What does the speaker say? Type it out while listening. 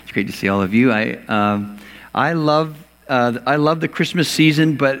Great to see all of you. I love the Christmas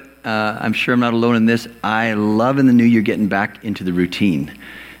season, but I'm sure I'm not alone in this. I love in the new year getting back into the routine.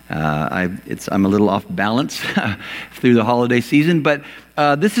 I'm a little off balance through the holiday season, but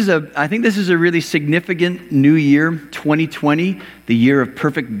I think this is a really significant new year, 2020, the year of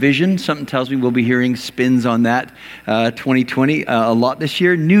perfect vision. Something tells me we'll be hearing spins on that 2020 a lot this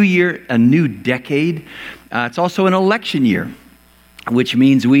year. New year, a new decade. It's also an election year, which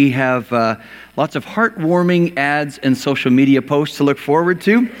means we have lots of heartwarming ads and social media posts to look forward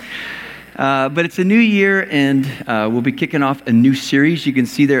to. But it's a new year, and we'll be kicking off a new series. You can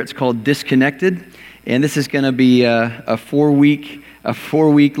see there it's called Disconnected, and this is going to be a four-week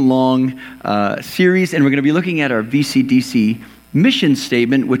long series, and we're going to be looking at our VCDC mission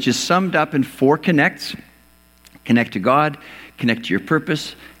statement, which is summed up in 4 connects. Connect to God, connect to your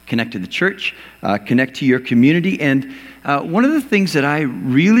purpose, connect to the church, connect to your community. And one of the things that I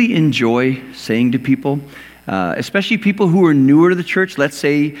really enjoy saying to people, especially people who are newer to the church, let's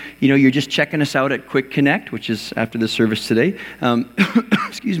say, you're just checking us out at Quick Connect, which is after the service today,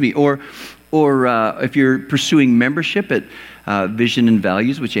 excuse me, or if you're pursuing membership at Vision and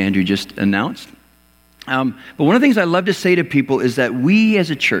Values, which Andrew just announced. But one of the things I love to say to people is that we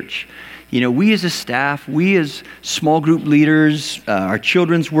as a church, we as a staff, we as small group leaders, our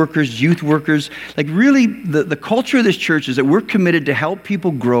children's workers, youth workers, like really the culture of this church is that we're committed to help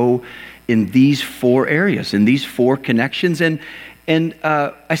people grow in these 4 areas, in these 4 connections. And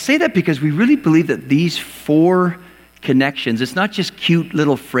I say that because we really believe that these 4 connections, it's not just cute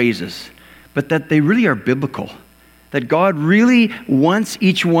little phrases, but that they really are biblical. That God really wants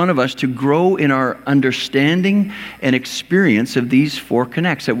each one of us to grow in our understanding and experience of these 4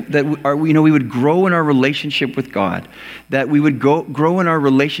 connects. We would grow in our relationship with God. That we would grow in our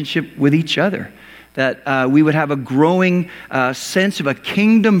relationship with each other. That we would have a growing sense of a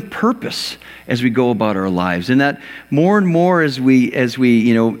kingdom purpose as we go about our lives. And that more and more as we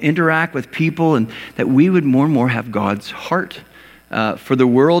interact with people, and that we would more and more have God's heart for the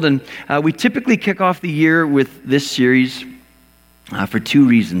world. And we typically kick off the year with this series for 2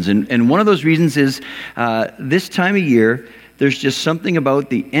 reasons. And one of those reasons is this time of year, there's just something about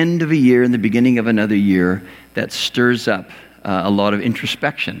the end of a year and the beginning of another year that stirs up a lot of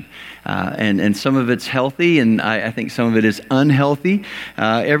introspection. And some of it's healthy, and I think some of it is unhealthy.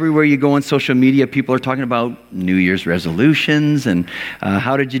 Everywhere you go on social media, people are talking about New Year's resolutions, and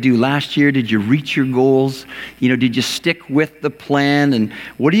how did you do last year? Did you reach your goals? Did you stick with the plan? And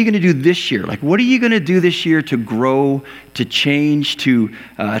what are you going to do this year? Like, what are you going to do this year to grow, to change, to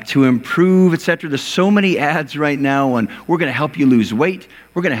improve, etc.? There's so many ads right now on, we're going to help you lose weight.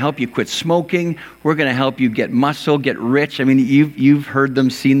 We're going to help you quit smoking. We're going to help you get muscle, get rich. I mean, you've heard them,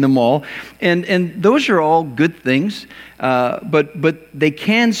 seen them all. And those are all good things, but they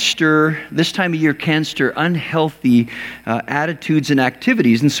can stir, this time of year can stir unhealthy attitudes and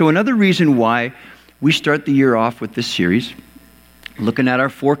activities. And so another reason why we start the year off with this series, looking at our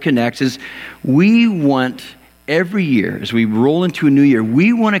 4 connects, is we want every year, as we roll into a new year,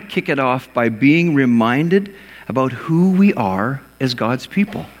 we want to kick it off by being reminded about who we are as God's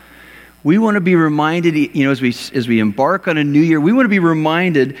people. We want to be reminded, as we embark on a new year, we want to be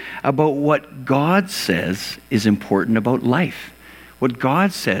reminded about what God says is important about life, what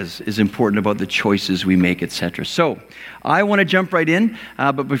God says is important about the choices we make, etc. So I want to jump right in,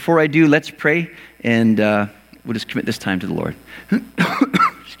 but before I do, let's pray, and we'll just commit this time to the Lord.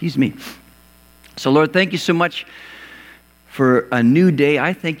 Excuse me. So Lord, thank you so much for a new day.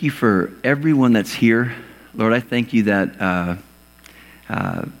 I thank you for everyone that's here. Lord, I thank you that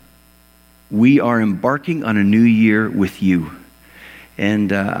we are embarking on a new year with you.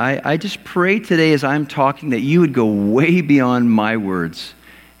 And I just pray today as I'm talking that you would go way beyond my words,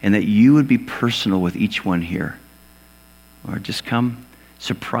 and that you would be personal with each one here. Lord, just come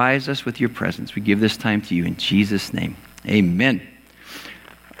surprise us with your presence. We give this time to you in Jesus' name. Amen.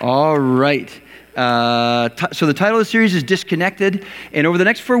 All right. So the title of the series is Disconnected. And over the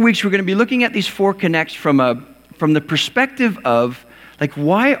next 4 weeks, we're going to be looking at these 4 connects from the perspective of, like,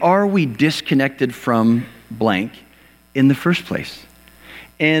 why are we disconnected from blank in the first place?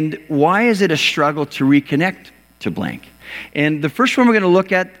 And why is it a struggle to reconnect to blank? And the first one we're going to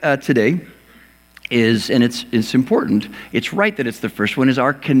look at today is, and it's important, it's right that it's the first one, is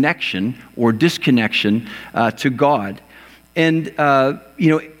our connection or disconnection to God. And,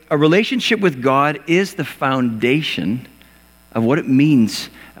 a relationship with God is the foundation of what it means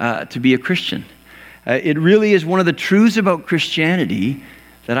to be a Christian. It really is one of the truths about Christianity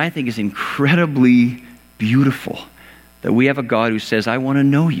that I think is incredibly beautiful. That we have a God who says, I want to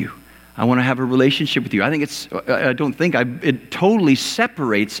know you. I want to have a relationship with you. It totally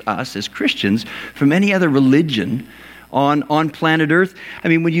separates us as Christians from any other religion on planet Earth. I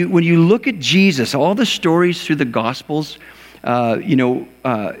mean, when you look at Jesus, all the stories through the Gospels,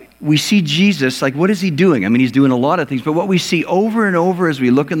 we see Jesus, like, what is he doing? I mean, he's doing a lot of things, but what we see over and over as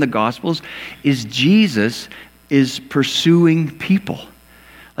we look in the Gospels is Jesus is pursuing people.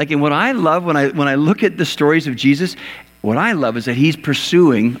 Like, and what I love when I look at the stories of Jesus, what I love is that he's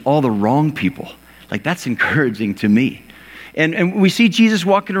pursuing all the wrong people. Like, that's encouraging to me. And we see Jesus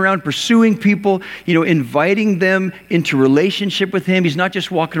walking around pursuing people, inviting them into relationship with him. He's not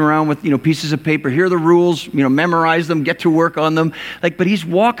just walking around with, pieces of paper. Here are the rules, memorize them, get to work on them. But he's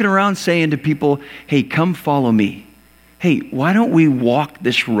walking around saying to people, hey, come follow me. Hey, why don't we walk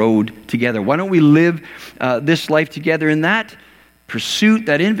this road together? Why don't we live this life together? In that pursuit,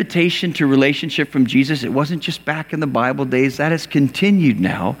 that invitation to relationship from Jesus, it wasn't just back in the Bible days. That has continued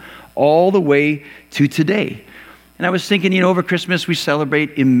now all the way to today. And I was thinking, over Christmas we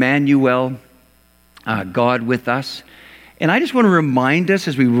celebrate Emmanuel, God with us. And I just want to remind us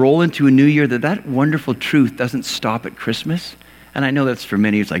as we roll into a new year that wonderful truth doesn't stop at Christmas. And I know that's for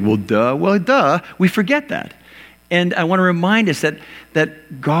many, it's like, well, duh, we forget that. And I want to remind us that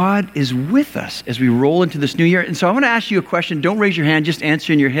God is with us as we roll into this new year. And so I want to ask you a question. Don't raise your hand, just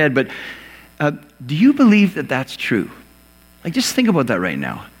answer in your head. But do you believe that that's true? Like, just think about that right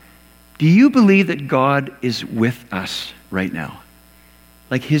now. Do you believe that God is with us right now?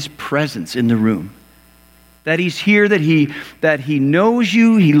 Like his presence in the room? That he's here, that he knows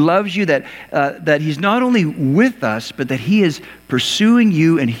you, he loves you, that he's not only with us, but that he is pursuing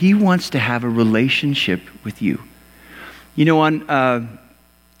you and he wants to have a relationship with you. I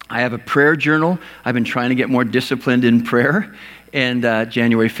have a prayer journal. I've been trying to get more disciplined in prayer. And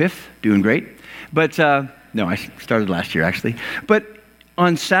January 5th, doing great. But, no, I started last year actually. But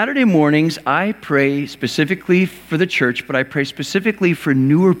on Saturday mornings, I pray specifically for the church, but I pray specifically for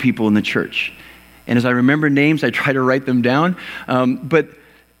newer people in the church. And as I remember names, I try to write them down.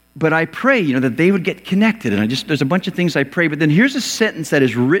 But I pray, that they would get connected. And there's a bunch of things I pray. But then here's a sentence that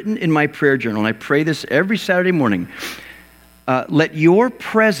is written in my prayer journal. And I pray this every Saturday morning. Let your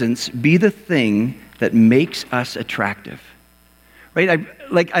presence be the thing that makes us attractive. Right?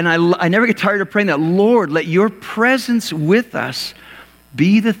 I never get tired of praying that. Lord, let your presence with us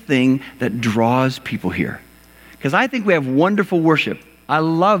be the thing that draws people here. Because I think we have wonderful worship. I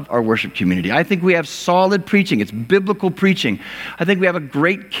love our worship community. I think we have solid preaching. It's biblical preaching. I think we have a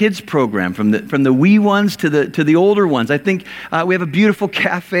great kids program from the wee ones to the older ones. I think we have a beautiful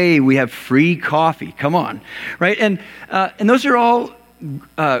cafe. We have free coffee. Come on, right? And those are all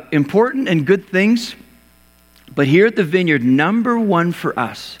important and good things. But here at the Vineyard, number one for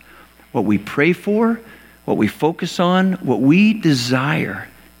us, what we pray for, what we focus on, what we desire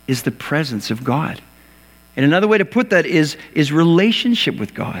is the presence of God. And another way to put that is relationship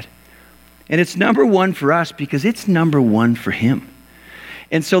with God. And it's number one for us because it's number one for him.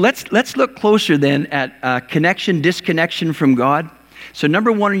 And so let's look closer then at connection, disconnection from God. So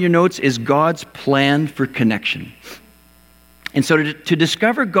number one in your notes is God's plan for connection. And so to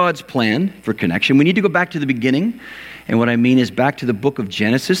discover God's plan for connection, we need to go back to the beginning. And what I mean is back to the book of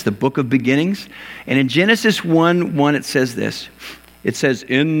Genesis, the book of beginnings. And in Genesis 1:1, it says this. It says,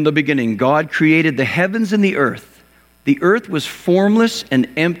 in the beginning, God created the heavens and the earth. The earth was formless and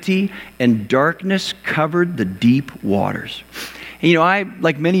empty, and darkness covered the deep waters. And I,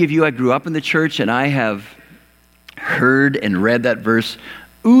 like many of you, I grew up in the church, and I have heard and read that verse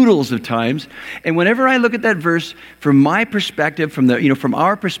oodles of times. And whenever I look at that verse, from my perspective, from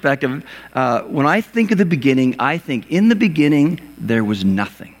our perspective, when I think of the beginning, I think in the beginning there was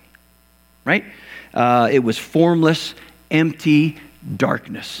nothing, right? It was formless, empty,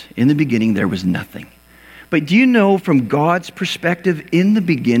 darkness. In the beginning there was nothing. But do you know, from God's perspective, in the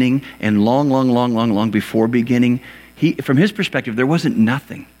beginning and long before beginning, from his perspective, there wasn't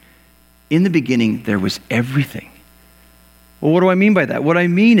nothing. In the beginning, there was everything. Well, what do I mean by that? What I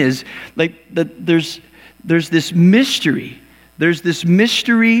mean is, that there's this mystery. There's this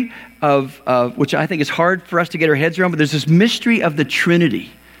mystery of which I think is hard for us to get our heads around, but there's this mystery of the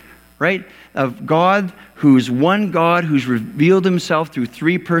Trinity, right? Of God, who's one God, who's revealed himself through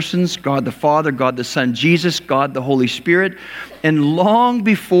three persons, God the Father, God the Son, Jesus, God the Holy Spirit. And long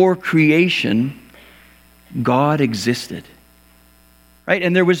before creation, God existed. Right?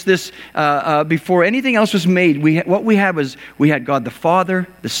 And there was this, before anything else was made, we had God the Father,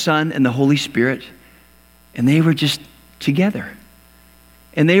 the Son, and the Holy Spirit. And they were just together.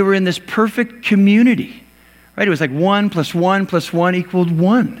 And they were in this perfect community. Right? It was like 1 + 1 + 1 =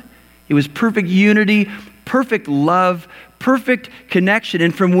 1. It was perfect unity, perfect love, perfect connection.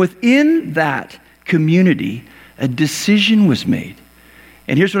 And from within that community, a decision was made.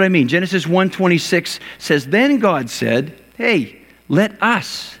 And here's what I mean. Genesis 1:26 says, "Then God said, hey, let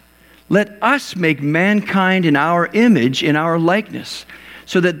us make mankind in our image, in our likeness,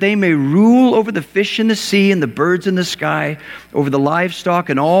 so that they may rule over the fish in the sea and the birds in the sky, over the livestock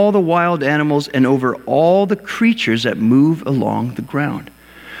and all the wild animals, and over all the creatures that move along the ground."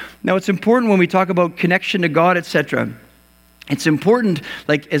 Now, it's important when we talk about connection to God, etc. It's important,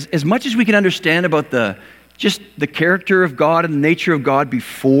 like as much as we can understand about just the character of God and the nature of God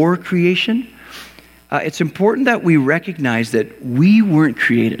before creation, it's important that we recognize that we weren't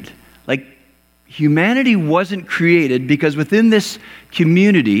created. Like, humanity wasn't created because within this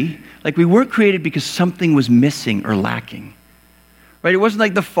community, like, we weren't created because something was missing or lacking. Right? It wasn't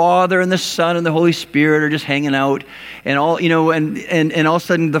like the Father and the Son and the Holy Spirit are just hanging out and all, and all of a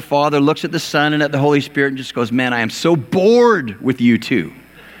sudden the Father looks at the Son and at the Holy Spirit and just goes, "Man, I am so bored with you two."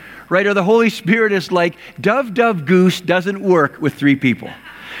 Right? Or the Holy Spirit is like, dove, dove, goose doesn't work with three people.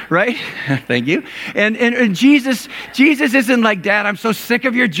 Right? Thank you. And Jesus isn't like, "Dad, I'm so sick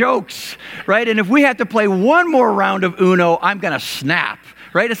of your jokes." Right? And if we have to play one more round of Uno, I'm going to snap.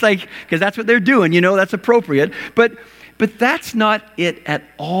 Right? It's like, because that's what they're doing, that's appropriate. But that's not it at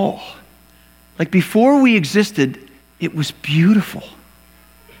all. Like, before we existed, it was beautiful.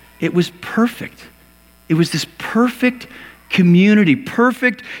 It was perfect. It was this perfect community,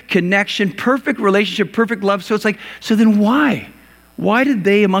 perfect connection, perfect relationship, perfect love. So it's like, so then why? Why did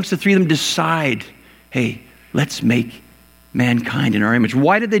they, amongst the three of them, decide, hey, let's make mankind in our image?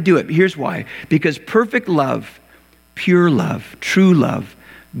 Why did they do it? Here's why. Because perfect love, pure love, true love,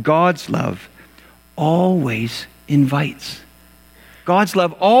 God's love, always invites. God's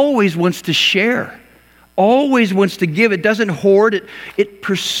love always wants to share, always wants to give. It doesn't hoard, it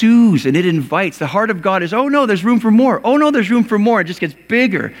pursues and it invites. The heart of God is, oh no, there's room for more. Oh no, there's room for more. It just gets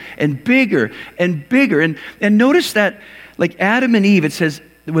bigger and bigger and bigger. And notice that, like Adam and Eve, it says,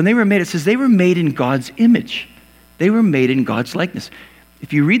 when they were made, it says they were made in God's image. They were made in God's likeness.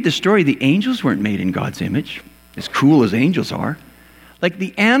 If you read the story, the angels weren't made in God's image, as cool as angels are. Like,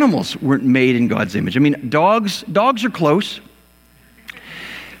 the animals weren't made in God's image. I mean, dogs are close.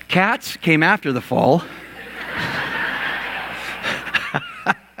 Cats came after the fall.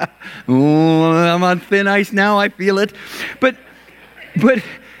 Oh, I'm on thin ice now, I feel it. But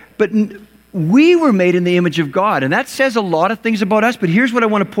we were made in the image of God, and that says a lot of things about us, but here's what I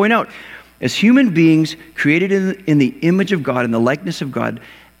want to point out. As human beings created in the image of God, in the likeness of God,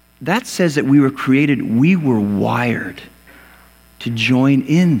 that says that we were wired to join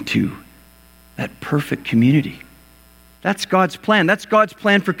into that perfect community. That's God's plan. That's God's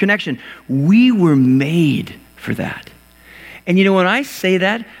plan for connection. We were made for that. And when I say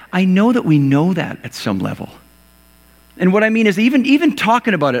that, I know that we know that at some level. And what I mean is even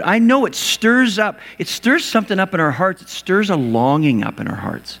talking about it, I know it stirs something up in our hearts. It stirs a longing up in our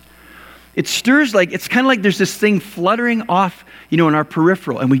hearts. It stirs, it's kind of like there's this thing fluttering off, in our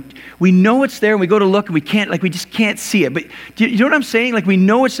peripheral, and we know it's there, and we go to look, and we just can't see it. But do you know what I'm saying? Like, we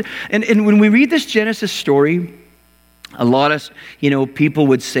know it's, and when we read this Genesis story, a lot of, people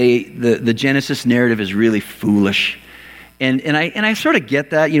would say the Genesis narrative is really foolish. And I sort of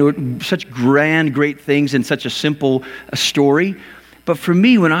get that, such grand, great things in such a simple story. But for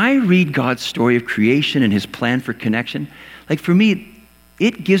me, when I read God's story of creation and his plan for connection, like, for me,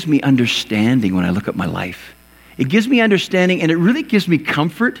 it gives me understanding when I look at my life. It gives me understanding, and it really gives me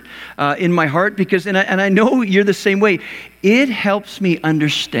comfort in my heart, because, and I know you're the same way, it helps me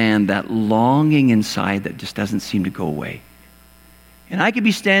understand that longing inside that just doesn't seem to go away. And I could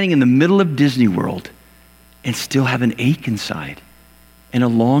be standing in the middle of Disney World and still have an ache inside and a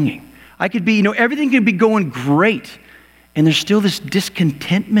longing. I could be, everything could be going great, and there's still this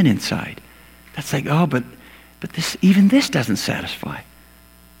discontentment inside. That's like, oh, but even this doesn't satisfy.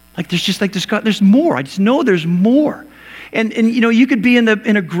 Like, there's more. I just know there's more. And you could be in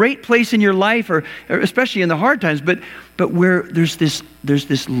a great place in your life, or especially in the hard times, but where there's this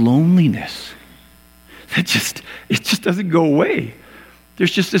loneliness that just doesn't go away.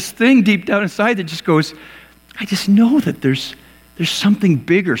 There's just this thing deep down inside that just goes, I just know that there's something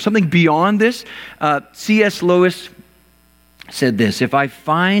bigger, something beyond this. C.S. Lewis said this: "If I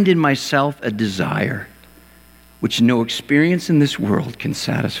find in myself a desire which no experience in this world can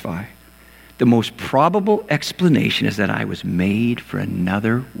satisfy, the most probable explanation is that I was made for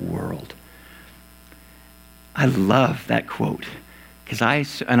another world." I love that quote, because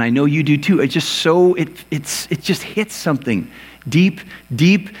I know you do too. It just hits something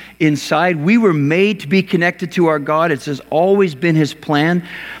deep inside. We were made to be connected to our God. It has always been his plan.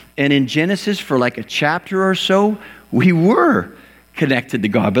 And in Genesis, for like a chapter or so, We were connected to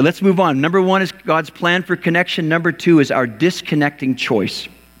God. But let's move on. Number one is God's plan for connection. Number two is our disconnecting choice.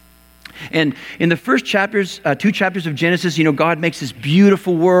 And in the first two chapters of Genesis, God makes this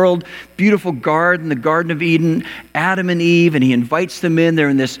beautiful world, beautiful garden, the Garden of Eden, Adam and Eve, and he invites them in. They're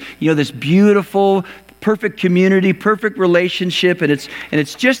in this, this beautiful, perfect community, perfect relationship, and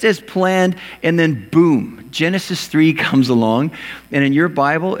it's just as planned. And then boom, Genesis 3 comes along, and in your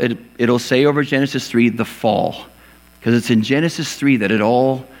Bible, it'll say over Genesis 3, the fall, because it's in Genesis 3 that it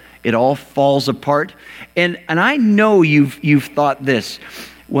all falls apart. And I know you've thought this.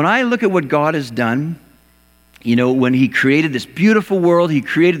 When I look at what God has done, when he created this beautiful world, he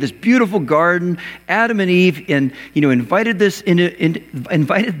created this beautiful garden, Adam and Eve, and, invited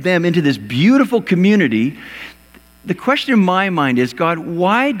them into this beautiful community. The question in my mind is, God,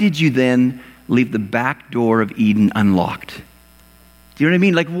 why did you then leave the back door of Eden unlocked? Do you know what I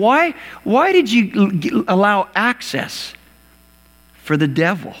mean? Like, why did you allow access for the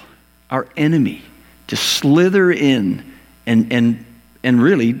devil, our enemy, to slither in and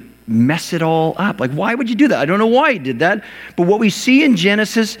really mess it all up? Like, why would you do that? I don't know why he did that. But what we see in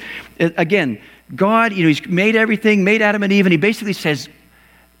Genesis, again, God, he's made everything, made Adam and Eve, and he basically says,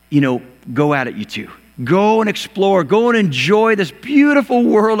 go at it, you two. Go and explore. Go and enjoy this beautiful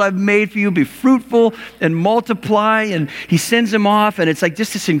world I've made for you. Be fruitful and multiply. And he sends them off, and it's like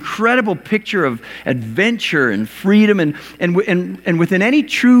just this incredible picture of adventure and freedom. And within any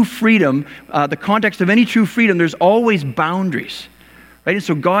true freedom, the context of any true freedom, there's always boundaries. Right? And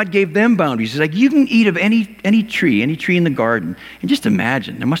so God gave them boundaries. He's like, you can eat of any tree in the garden. And just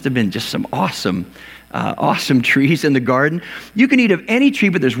imagine, there must have been just some awesome trees in the garden. You can eat of any tree,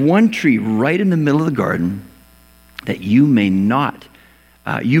 but there's one tree right in the middle of the garden that you may not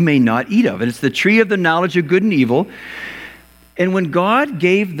eat of. And it's the tree of the knowledge of good and evil. And when God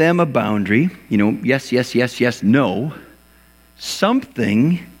gave them a boundary, yes, no,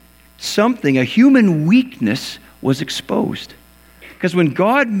 something, a human weakness was exposed. Because when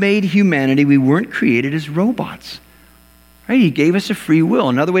God made humanity, we weren't created as robots. Right? He gave us a free will.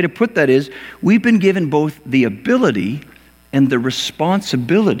 Another way to put that is, we've been given both the ability and the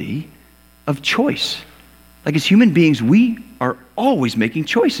responsibility of choice. Like, as human beings, we are always making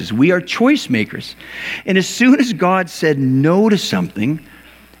choices. We are choice makers. And as soon as God said no to something,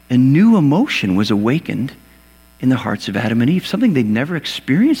 a new emotion was awakened in the hearts of Adam and Eve, something they'd never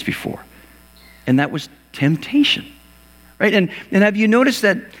experienced before. And that was temptation. Right? And have you noticed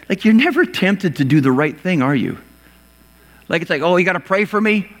that, like, you're never tempted to do the right thing, are you? Like, it's like, oh, you got to pray for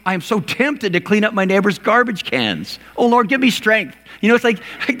me? I am so tempted to clean up my neighbor's garbage cans. Oh, Lord, give me strength. It's like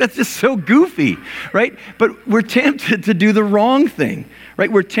that's just so goofy, right? But we're tempted to do the wrong thing,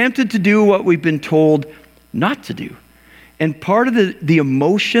 right? We're tempted to do what we've been told not to do. And part of the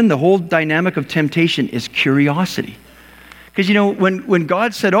emotion, the whole dynamic of temptation is curiosity. Because, when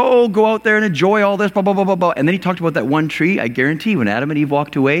God said, oh, go out there and enjoy all this, blah, blah, blah, blah, blah, and then he talked about that one tree, I guarantee when Adam and Eve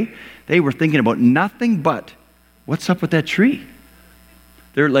walked away, they were thinking about nothing but, what's up with that tree?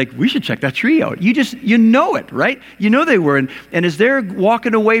 They're like, we should check that tree out. You know it, right? They were. And as they're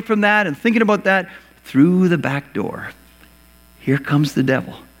walking away from that and thinking about that, through the back door, here comes the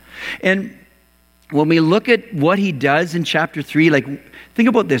devil. And when we look at what he does in chapter 3, like, think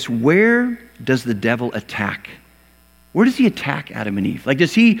about this. Where does the devil attack? Where does he attack Adam and Eve? Like,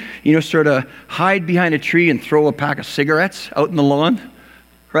 does he, sort of hide behind a tree and throw a pack of cigarettes out in the lawn?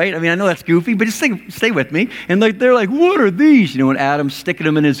 Right? I mean, I know that's goofy, but just stay with me. And like, they're like, what are these? And Adam's sticking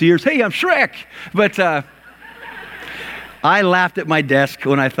them in his ears. Hey, I'm Shrek. But I laughed at my desk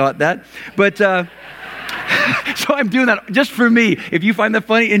when I thought that. But so I'm doing that just for me. If you find that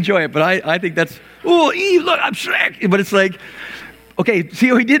funny, enjoy it. But I think that's, oh, Eve, look, I'm Shrek. But it's like, okay,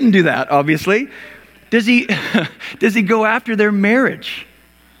 see, he didn't do that, obviously. Does he go after their marriage?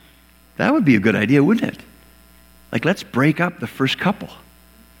 That would be a good idea, wouldn't it? Like, let's break up the first couple.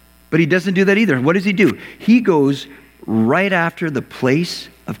 But he doesn't do that either. What does he do? He goes right after the place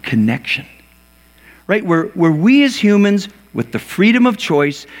of connection. Right? Where we as humans, with the freedom of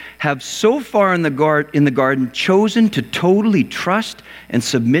choice, have so far in the garden chosen to totally trust and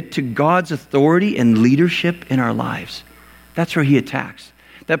submit to God's authority and leadership in our lives. That's where he attacks.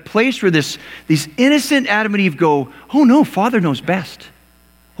 That place where these innocent Adam and Eve go, oh no, Father knows best.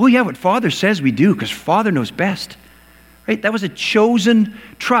 Oh yeah, what Father says we do, because Father knows best. Right? That was a chosen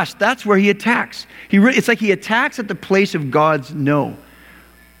trust. That's where he attacks. It's like he attacks at the place of God's no.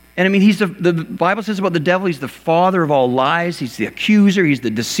 And I mean, the Bible says about the devil, he's the father of all lies. He's the accuser. He's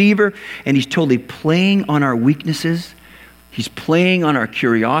the deceiver. And he's totally playing on our weaknesses. He's playing on our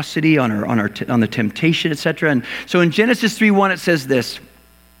curiosity, on the temptation, etc. And so in Genesis 3:1, it says this.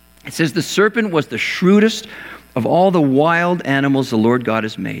 It says, the serpent was the shrewdest of all the wild animals the Lord God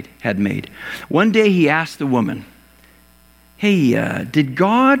had made. One day he asked the woman, hey, did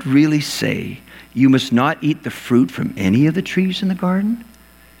God really say you must not eat the fruit from any of the trees in the garden?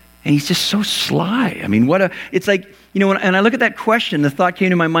 And he's just so sly. I mean, it's like, and I look at that question, the thought came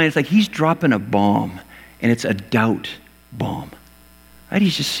to my mind, it's like he's dropping a bomb, and it's a doubt bomb. Right?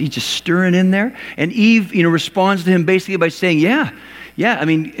 He's just stirring in there. And Eve, responds to him basically by saying, yeah. I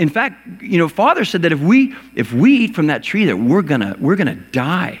mean, in fact, Father said that if we eat from that tree, that we're gonna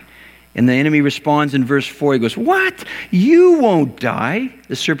die. And the enemy responds in verse 4. He goes, what? You won't die.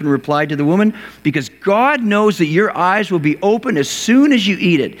 The serpent replied to the woman, because God knows that your eyes will be open as soon as you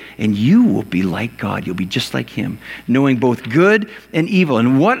eat it, and you will be like God. You'll be just like him, knowing both good and evil.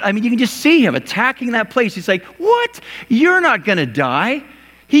 And you can just see him attacking that place. He's like, what? You're not going to die.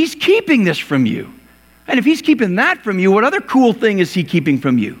 He's keeping this from you. And if he's keeping that from you, what other cool thing is he keeping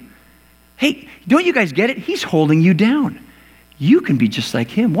from you? Hey, don't you guys get it? He's holding you down. You can be just like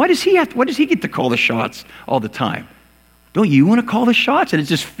him. Why does he get to call the shots all the time? Don't you want to call the shots? And it's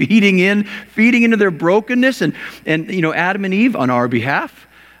just feeding into their brokenness. And Adam and Eve, on our behalf,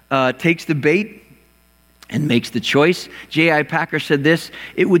 takes the bait and makes the choice. J.I. Packer said this,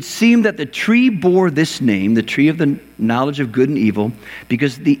 it would seem that the tree bore this name, the tree of the knowledge of good and evil,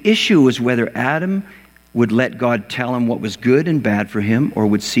 because the issue was whether Adam would let God tell him what was good and bad for him, or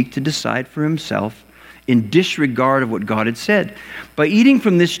would seek to decide for himself in disregard of what God had said. By eating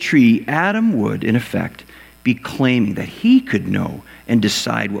from this tree, Adam would, in effect, be claiming that he could know and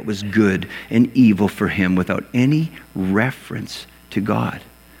decide what was good and evil for him without any reference to God.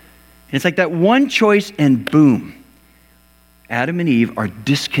 And it's like that one choice and boom, Adam and Eve are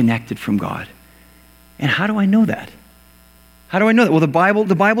disconnected from God. And how do I know that? How do I know that? Well,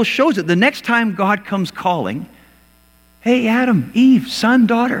 the Bible shows it. The next time God comes calling, hey, Adam, Eve, son,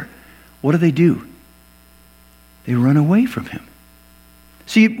 daughter, what do? They run away from him.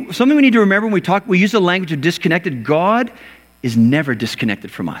 See, something we need to remember when we use the language of disconnected. God is never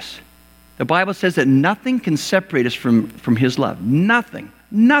disconnected from us. The Bible says that nothing can separate us from his love. Nothing.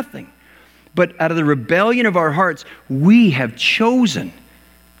 But out of the rebellion of our hearts, we have chosen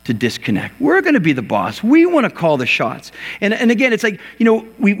to disconnect. We're going to be the boss. We want to call the shots. And again, it's like,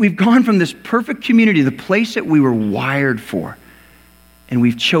 we've gone from this perfect community, the place that we were wired for, and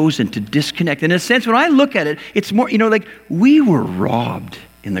we've chosen to disconnect. And in a sense, when I look at it, it's more, like we were robbed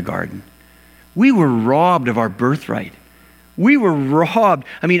in the garden. We were robbed of our birthright. We were robbed.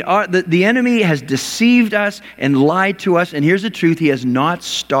 I mean, the enemy has deceived us and lied to us. And here's the truth. He has not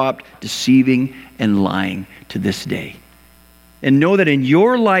stopped deceiving and lying to this day. And know that in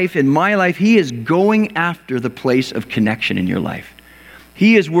your life, in my life, he is going after the place of connection in your life.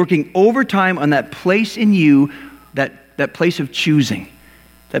 He is working overtime on that place in you, that place of choosing.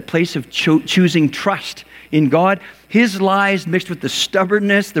 That place of choosing trust in God. His lies mixed with the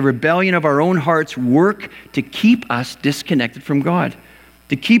stubbornness, the rebellion of our own hearts work to keep us disconnected from God.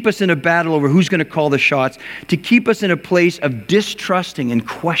 To keep us in a battle over who's going to call the shots. To keep us in a place of distrusting and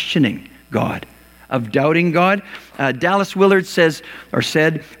questioning God. Of doubting God. Dallas Willard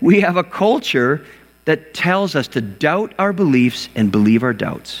said, we have a culture that tells us to doubt our beliefs and believe our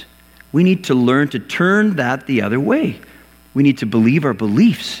doubts. We need to learn to turn that the other way. We need to believe our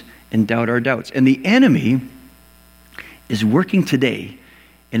beliefs and doubt our doubts. And the enemy is working today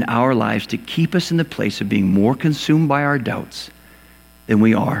in our lives to keep us in the place of being more consumed by our doubts than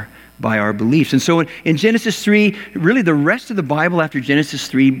we are by our beliefs. And so in Genesis 3, really the rest of the Bible after Genesis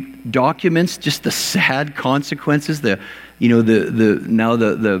 3 documents just the sad consequences, the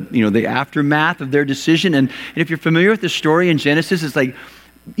aftermath of their decision. And if you're familiar with the story in Genesis, it's like,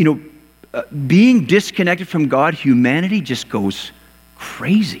 being disconnected from God, humanity just goes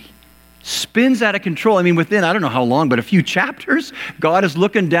crazy. Spins out of control. I mean, within, I don't know how long, but a few chapters, God is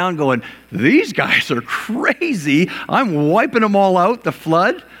looking down going, these guys are crazy. I'm wiping them all out, the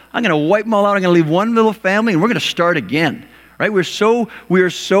flood. I'm going to wipe them all out. I'm going to leave one little family, and we're going to start again. Right? We are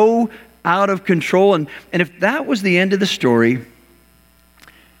so out of control. And if that was the end of the story,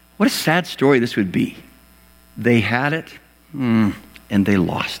 what a sad story this would be. They had it, and they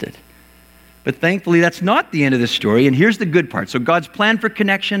lost it. But thankfully, that's not the end of the story. And here's the good part. So God's plan for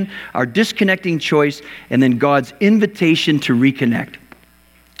connection, our disconnecting choice, and then God's invitation to reconnect.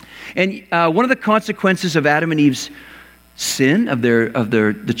 And one of the consequences of Adam and Eve's sin, of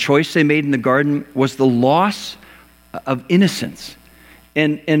the choice they made in the garden, was the loss of innocence.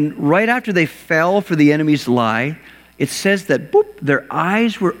 And right after they fell for the enemy's lie, it says that their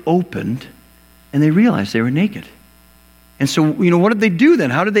eyes were opened and they realized they were naked. And so, what did they do then?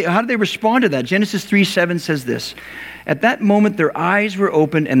 How did they respond to that? Genesis 3:7 says this. At that moment, their eyes were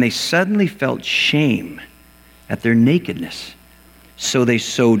opened and they suddenly felt shame at their nakedness. So they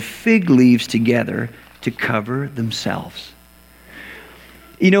sewed fig leaves together to cover themselves.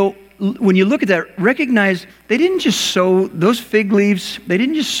 You know, when you look at that, recognize they didn't just sew those fig leaves, they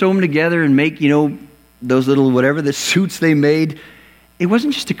didn't just sew them together and make, those little whatever, the suits they made. It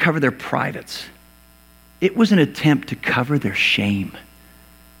wasn't just to cover their privates. It was an attempt to cover their shame.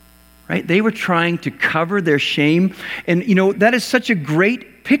 Right? They were trying to cover their shame. And, that is such a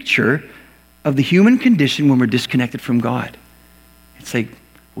great picture of the human condition when we're disconnected from God. It's like,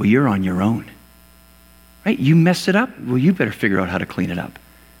 well, you're on your own. Right? You messed it up. Well, you better figure out how to clean it up.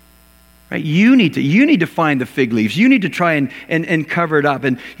 Right? You need to find the fig leaves. You need to try and cover it up.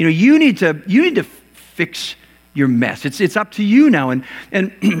 And, you need to fix your mess. It's up to you now. And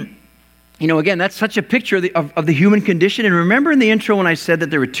again, that's such a picture of the human condition. And remember in the intro when I said that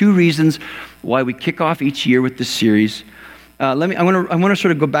there were two reasons why we kick off each year with this series. I want to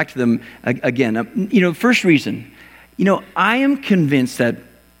sort of go back to them again. First reason, I am convinced that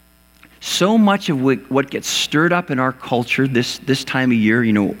so much of what gets stirred up in our culture this time of year,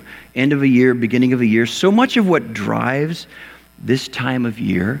 end of a year, beginning of a year, so much of what drives this time of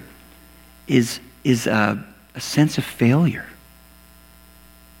year is a sense of failure.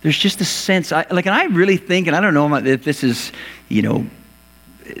 There's just a sense, and I really think, and I don't know if this is,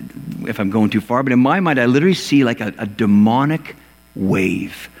 if I'm going too far, but in my mind, I literally see like a demonic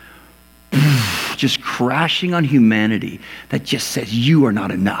wave just crashing on humanity that just says, you are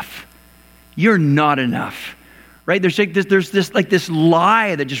not enough. You're not enough. Right? There's this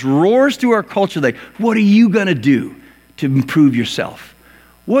lie that just roars through our culture, like, what are you going to do to improve yourself?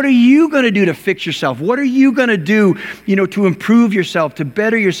 What are you going to do to fix yourself? What are you going to do, to improve yourself, to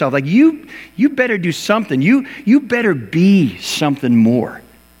better yourself? Like you better do something. You better be something more.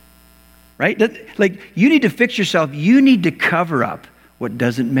 Right? You need to fix yourself. You need to cover up what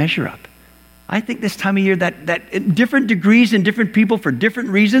doesn't measure up. I think this time of year that in different degrees and different people for different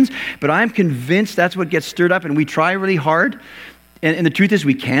reasons, but I'm convinced that's what gets stirred up, and we try really hard. And the truth is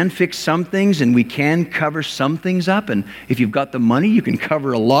we can fix some things and we can cover some things up. And if you've got the money, you can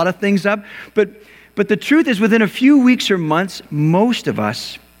cover a lot of things up. But the truth is within a few weeks or months, most of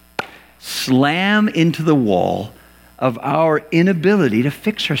us slam into the wall of our inability to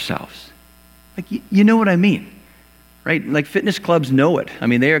fix ourselves. Like, you know what I mean, right? Like fitness clubs know it. I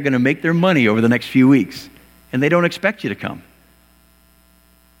mean, they are going to make their money over the next few weeks and they don't expect you to come.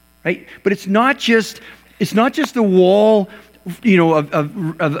 Right? But it's not just the wall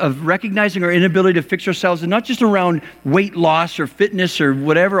of recognizing our inability to fix ourselves, and not just around weight loss or fitness or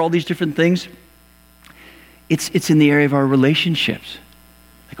whatever, all these different things. It's in the area of our relationships.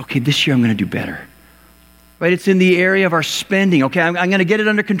 Like, okay, this year I'm going to do better. Right? It's in the area of our spending. Okay, I'm going to get it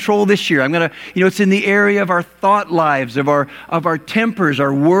under control this year. I'm going to, it's in the area of our thought lives, of our tempers,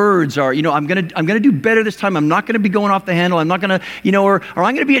 our words. I'm going to do better this time. I'm not going to be going off the handle. I'm not going to, or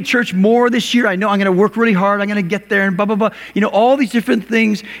I'm going to be at church more this year. I know I'm going to work really hard. I'm going to get there and blah blah blah. All these different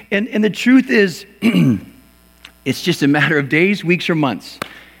things. And the truth is, it's just a matter of days, weeks, or months,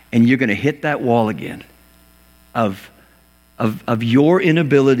 and you're going to hit that wall again of your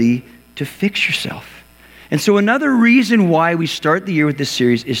inability to fix yourself. And so another reason why we start the year with this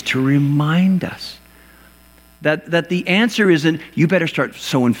series is to remind us that the answer isn't, you better start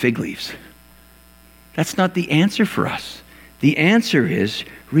sowing fig leaves. That's not the answer for us. The answer is,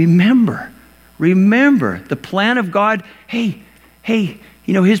 remember the plan of God. Hey,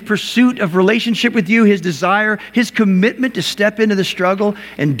 his pursuit of relationship with you, his desire, his commitment to step into the struggle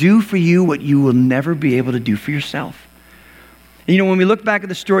and do for you what you will never be able to do for yourself. And when we look back at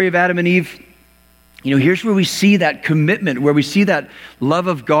the story of Adam and Eve, here's where we see that commitment, where we see that love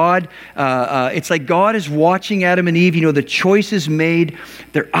of God. It's like God is watching Adam and Eve. The choice is made.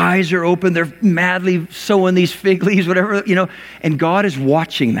 Their eyes are open. They're madly sowing these fig leaves, whatever, and God is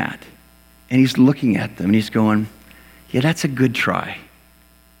watching that. And he's looking at them and he's going, yeah, that's a good try.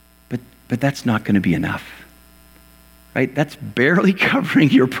 But that's not going to be enough. Right? That's barely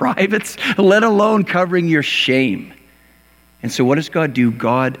covering your privates, let alone covering your shame. And so what does God do?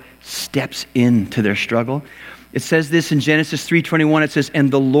 God steps into their struggle. It says this in Genesis 3:21. It says, and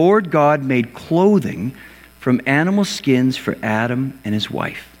the Lord God made clothing from animal skins for Adam and his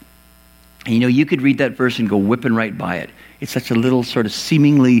wife. And you could read that verse and go whipping right by it. It's such a little sort of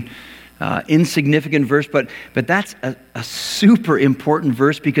seemingly insignificant verse, but that's a super important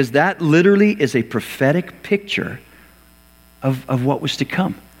verse, because that literally is a prophetic picture of what was to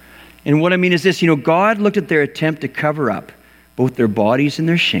come. And what I mean is this, God looked at their attempt to cover up both their bodies and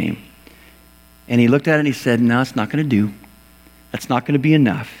their shame. And he looked at it and he said, no, it's not going to do. That's not going to be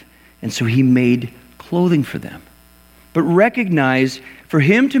enough. And so he made clothing for them. But recognize, for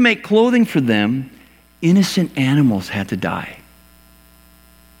him to make clothing for them, innocent animals had to die.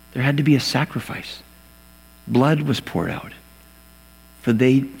 There had to be a sacrifice. Blood was poured out for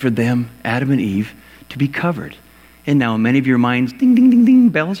them, Adam and Eve, to be covered. And now in many of your minds, ding, ding, ding, ding,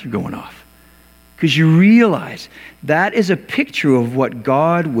 bells are going off. Because you realize that is a picture of what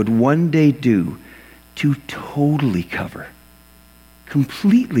God would one day do to totally cover,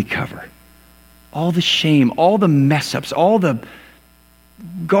 completely cover all the shame, all the mess-ups, all the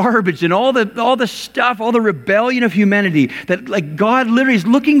garbage and all the stuff, all the rebellion of humanity, that like God literally is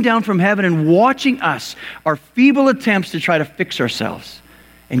looking down from heaven and watching us, our feeble attempts to try to fix ourselves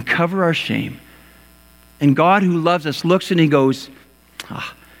and cover our shame. And God, who loves us, looks and he goes,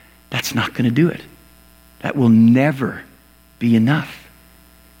 that's not going to do it. That will never be enough.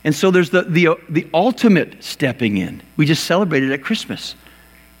 And so there's the ultimate stepping in. We just celebrated at Christmas.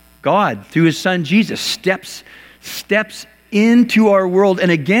 God, through his son Jesus, steps into our world.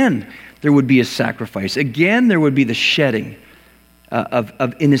 And again, there would be a sacrifice. Again, there would be the shedding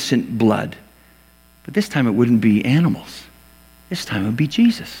of innocent blood. But this time it wouldn't be animals. This time it would be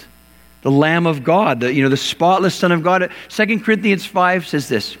Jesus, the Lamb of God, the spotless Son of God. 2 Corinthians 5 says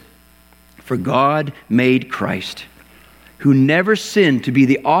this, "For God made Christ, who never sinned, to be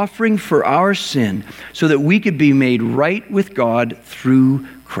the offering for our sin, so that we could be made right with God through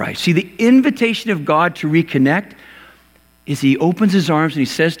Christ." See, the invitation of God to reconnect is he opens his arms and he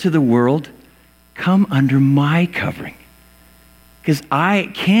says to the world, come under my covering. Because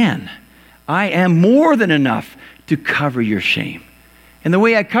I am more than enough to cover your shame. And the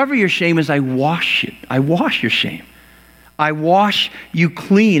way I cover your shame is I wash it. I wash your shame. I wash you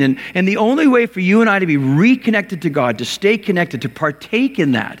clean. And the only way for you and I to be reconnected to God, to stay connected, to partake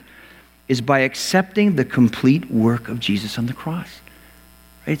in that, is by accepting the complete work of Jesus on the cross.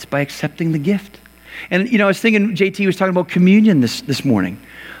 Right? It's by accepting the gift. And, I was thinking, JT was talking about communion this morning.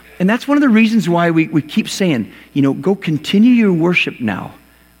 And that's one of the reasons why we keep saying, go continue your worship now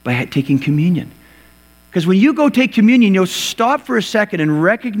by taking communion. Because when you go take communion, stop for a second and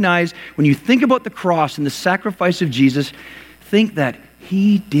recognize, when you think about the cross and the sacrifice of Jesus, think that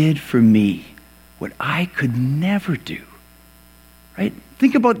he did for me what I could never do. Right?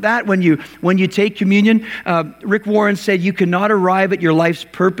 Think about that when you take communion. Rick Warren said, you cannot arrive at your life's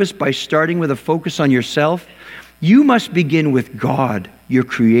purpose by starting with a focus on yourself. You must begin with God, your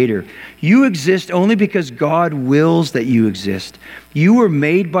creator. You exist only because God wills that you exist. You were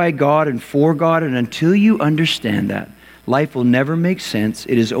made by God and for God, and until you understand that, life will never make sense.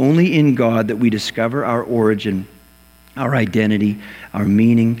 It is only in God that we discover our origin, our identity, our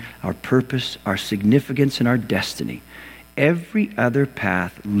meaning, our purpose, our significance, and our destiny. Every other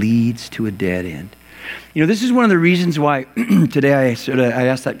path leads to a dead end. This is one of the reasons why today I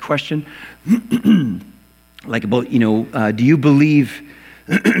asked that question, like about, do you believe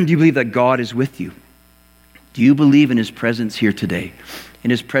that God is with you? Do you believe in his presence here today?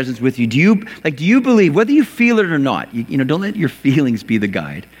 In his presence with you? Do you believe, whether you feel it or not, don't let your feelings be the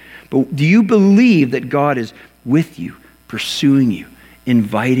guide, but do you believe that God is with you, pursuing you,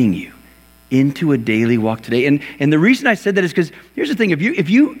 inviting you into a daily walk today? And the reason I said that is because here's the thing, if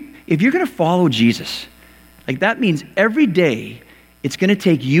you're going to follow Jesus, that means every day it's going to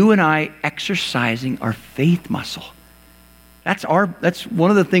take you and I exercising our faith muscle. That's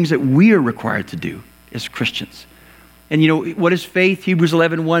one of the things that we are required to do as Christians. And what is faith? Hebrews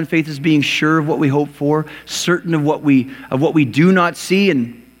 11:1, faith is being sure of what we hope for, certain of what we do not see.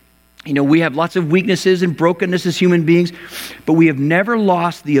 And we have lots of weaknesses and brokenness as human beings, but we have never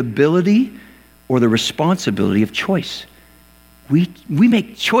lost the ability or the responsibility of choice. We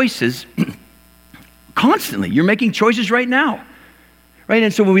make choices constantly. You're making choices right now. Right?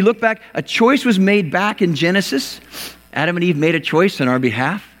 And so when we look back, a choice was made back in Genesis. Adam and Eve made a choice on our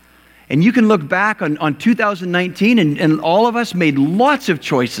behalf. And you can look back on 2019, and all of us made lots of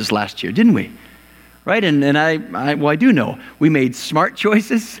choices last year, didn't we? Right? And I do know. We made smart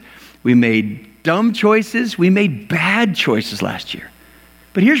choices. We made dumb choices. We made bad choices last year.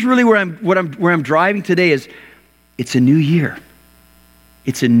 But here's really where I'm driving today is, it's a new year.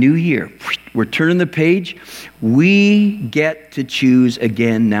 It's a new year. We're turning the page. We get to choose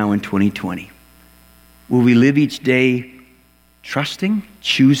again now in 2020. Will we live each day trusting,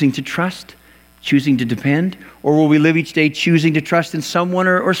 choosing to trust, choosing to depend? Or will we live each day choosing to trust in someone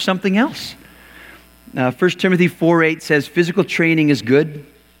or something else? 1 Timothy 4:8 says, physical training is good,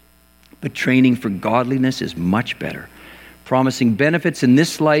 but training for godliness is much better, promising benefits in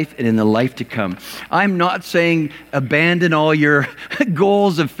this life and in the life to come. I'm not saying abandon all your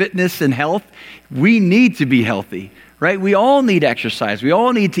goals of fitness and health. We need to be healthy, right? We all need exercise. We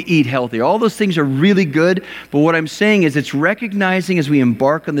all need to eat healthy. All those things are really good. But what I'm saying is it's recognizing as we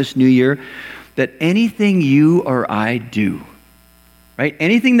embark on this new year that anything you or I do, right?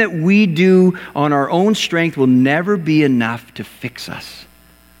 Anything that we do on our own strength will never be enough to fix us.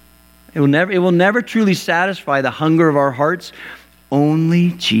 It will never truly satisfy the hunger of our hearts.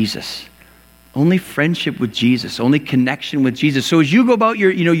 Only Jesus. Only friendship with Jesus. Only connection with Jesus. So as you go about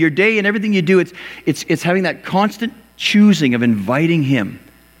your day and everything you do, it's having that constant choosing of inviting Him.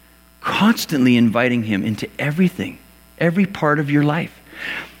 Constantly inviting Him into everything. Every part of your life.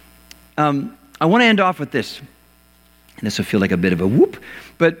 I want to end off with this. And this will feel like a bit of a whoop.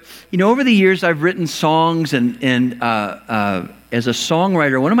 But, over the years I've written songs and as a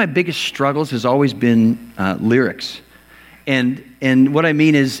songwriter, one of my biggest struggles has always been lyrics. And what I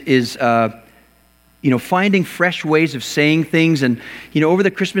mean is finding fresh ways of saying things. And, over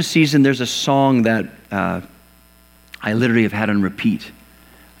the Christmas season, there's a song that I literally have had on repeat.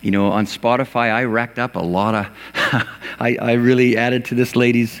 On Spotify, I racked up a lot of, I really added to this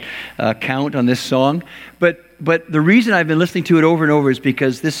lady's count on this song. But the reason I've been listening to it over and over is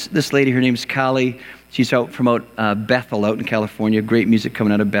because this lady, her name's Callie. She's out Bethel out in California. Great music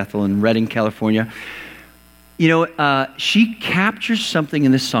coming out of Bethel in Redding, California. She captures something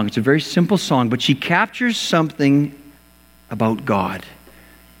in this song. It's a very simple song, but she captures something about God.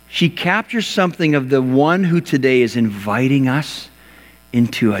 She captures something of the one who today is inviting us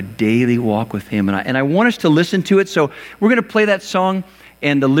into a daily walk with Him. And I want us to listen to it. So we're going to play that song,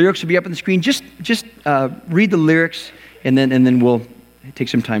 and the lyrics will be up on the screen. Just read the lyrics, and then we'll take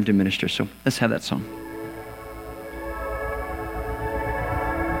some time to minister. So let's have that song.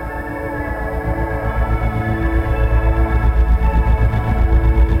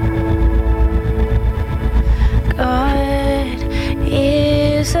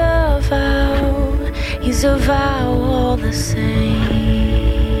 He's a vow all the same.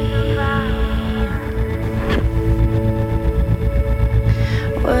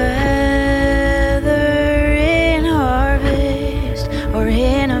 Whether in harvest or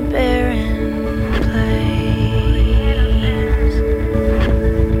in a barren place,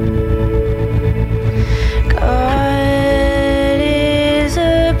 God is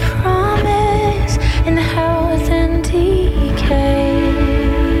a promise in health and decay.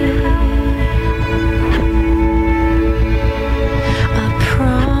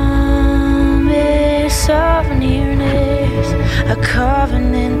 Of nearness, a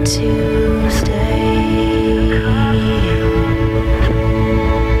covenant to stay.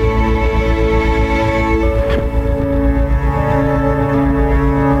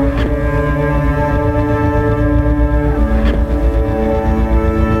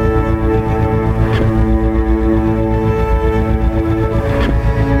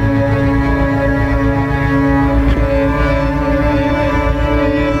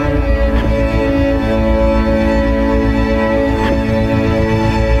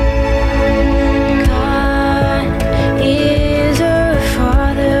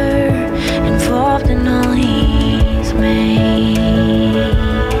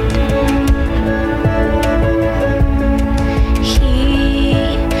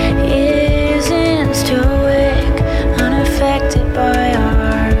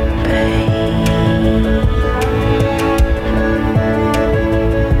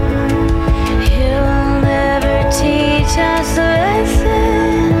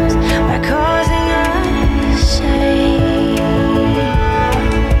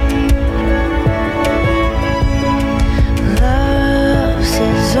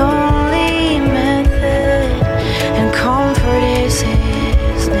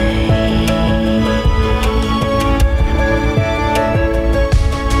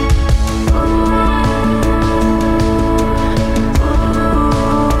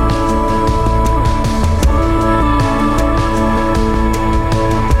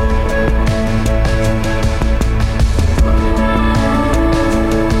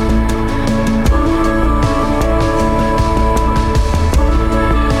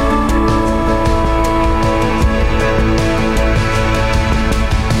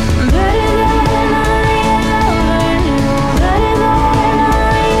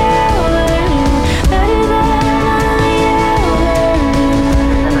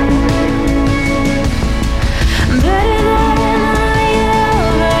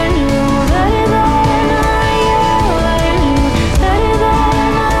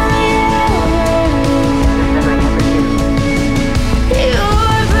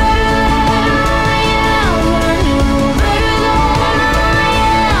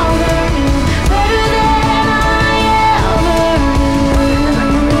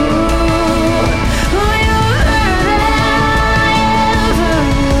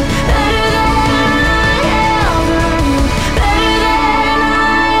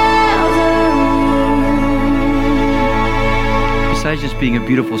 besides just being a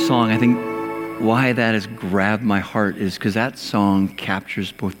beautiful song, I think why that has grabbed my heart is because that song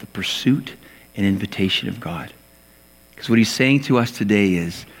captures both the pursuit and invitation of God. Because what he's saying to us today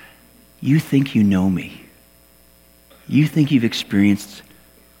is, you think you know me. You think you've experienced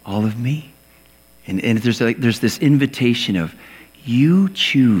all of me. And there's this invitation of, you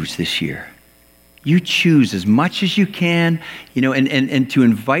choose this year. You choose as much as you can, and to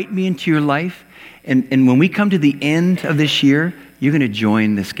invite me into your life. And when we come to the end of this year, you're going to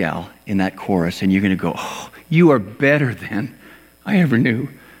join this gal in that chorus, and you're going to go, oh, you are better than I ever knew.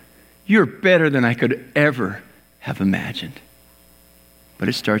 You're better than I could ever have imagined. But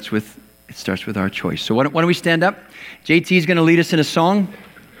it starts with our choice. So why don't we stand up? JT is going to lead us in a song,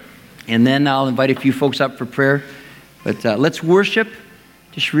 and then I'll invite a few folks up for prayer. But let's worship.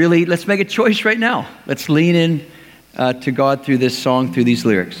 Let's make a choice right now. Let's lean in to God through this song, through these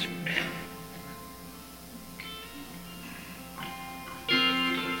lyrics.